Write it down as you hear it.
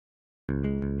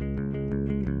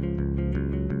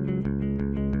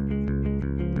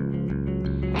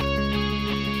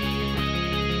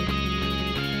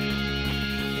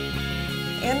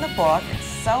In the book,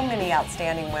 so many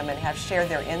outstanding women have shared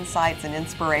their insights and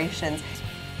inspirations.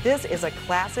 This is a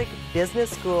classic business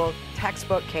school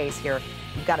textbook case here.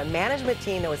 You've got a management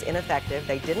team that was ineffective.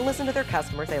 They didn't listen to their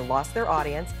customers. They lost their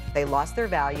audience. They lost their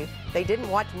value. They didn't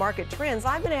watch market trends.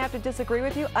 I'm going to have to disagree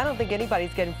with you. I don't think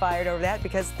anybody's getting fired over that,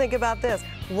 because think about this.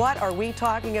 What are we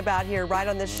talking about here right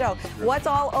on this show? What's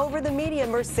all over the media?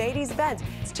 Mercedes-Benz.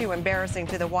 It's too embarrassing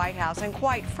to the White House. And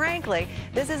quite frankly,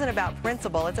 this isn't about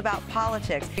principle. It's about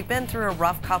politics. We've been through a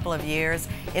rough couple of years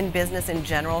in business in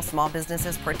general, small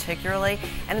businesses particularly,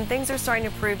 and things are starting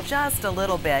to improve just a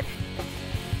little bit.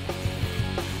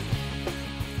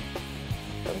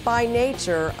 By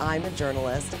nature, I'm a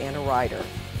journalist and a writer.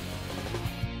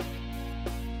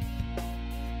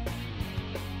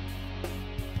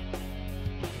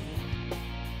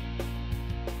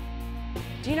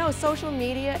 Do you know social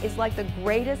media is like the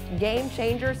greatest game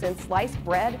changer since sliced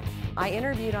bread? I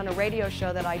interviewed on a radio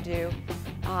show that I do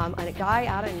a guy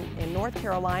out in North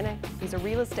Carolina. He's a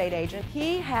real estate agent.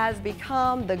 He has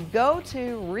become the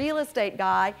go-to real estate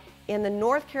guy in the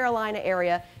North Carolina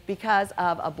area because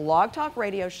of a blog talk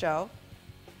radio show,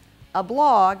 a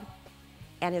blog,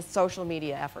 and his social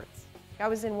media efforts. I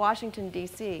was in Washington,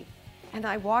 D.C., and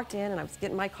I walked in and I was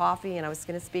getting my coffee and I was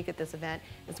going to speak at this event.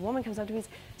 This woman comes up to me and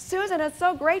says, "Susan, it's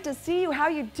so great to see you. How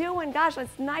you doing? Gosh,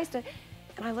 it's nice to..."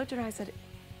 And I looked at her and I said,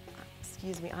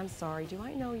 "Excuse me, I'm sorry, do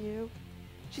I know you?"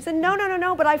 She said,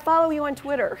 No, but I follow you on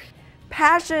Twitter."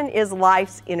 Passion is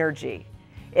life's energy.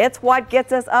 It's what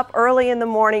gets us up early in the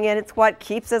morning, and it's what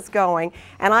keeps us going.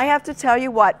 And I have to tell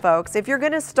you what, folks, if you're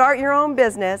going to start your own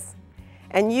business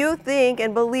and you think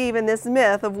and believe in this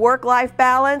myth of work-life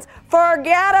balance,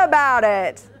 forget about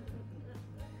it.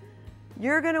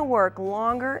 You're going to work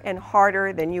longer and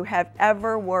harder than you have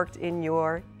ever worked in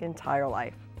your entire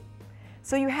life.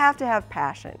 So you have to have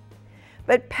passion.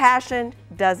 But passion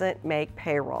doesn't make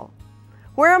payroll.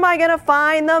 Where am I going to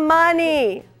find the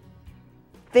money?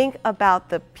 Think about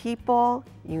the people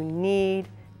you need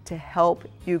to help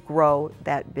you grow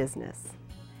that business.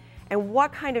 And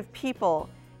what kind of people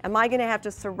am I going to have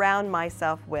to surround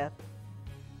myself with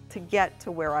to get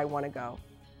to where I want to go?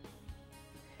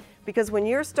 Because when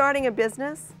you're starting a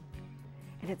business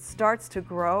and it starts to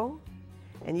grow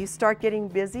and you start getting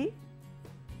busy,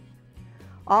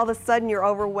 all of a sudden you're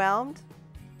overwhelmed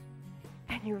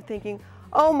and you're thinking,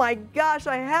 "Oh my gosh,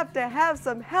 I have to have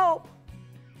some help."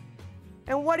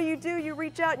 And what do? You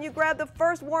reach out and you grab the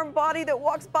first warm body that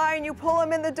walks by and you pull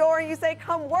them in the door and you say,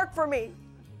 "Come work for me."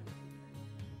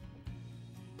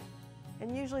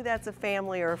 And usually that's a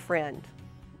family or a friend.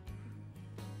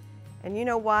 And you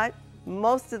know what?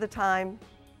 Most of the time,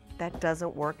 that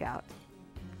doesn't work out.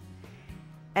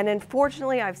 And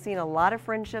unfortunately, I've seen a lot of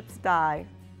friendships die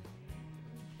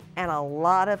and a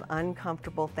lot of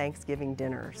uncomfortable Thanksgiving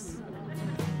dinners.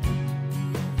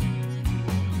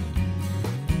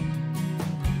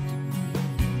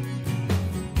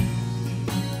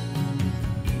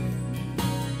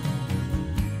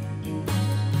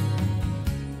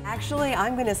 Actually,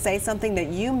 I'm going to say something that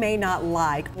you may not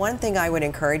like. One thing I would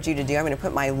encourage you to do, I'm going to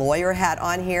put my lawyer hat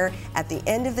on here. At the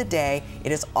end of the day,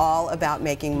 it is all about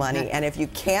making money. And if you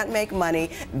can't make money,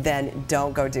 then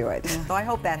don't go do it. So I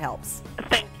hope that helps.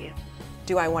 Thank you.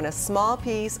 Do I want a small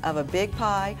piece of a big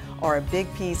pie or a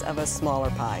big piece of a smaller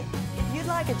pie? If you'd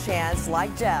like a chance,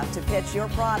 like Jeff, to pitch your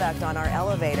product on our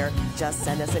elevator, just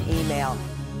send us an email.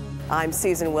 I'm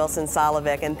Susan Wilson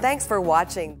Solovic, and thanks for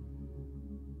watching.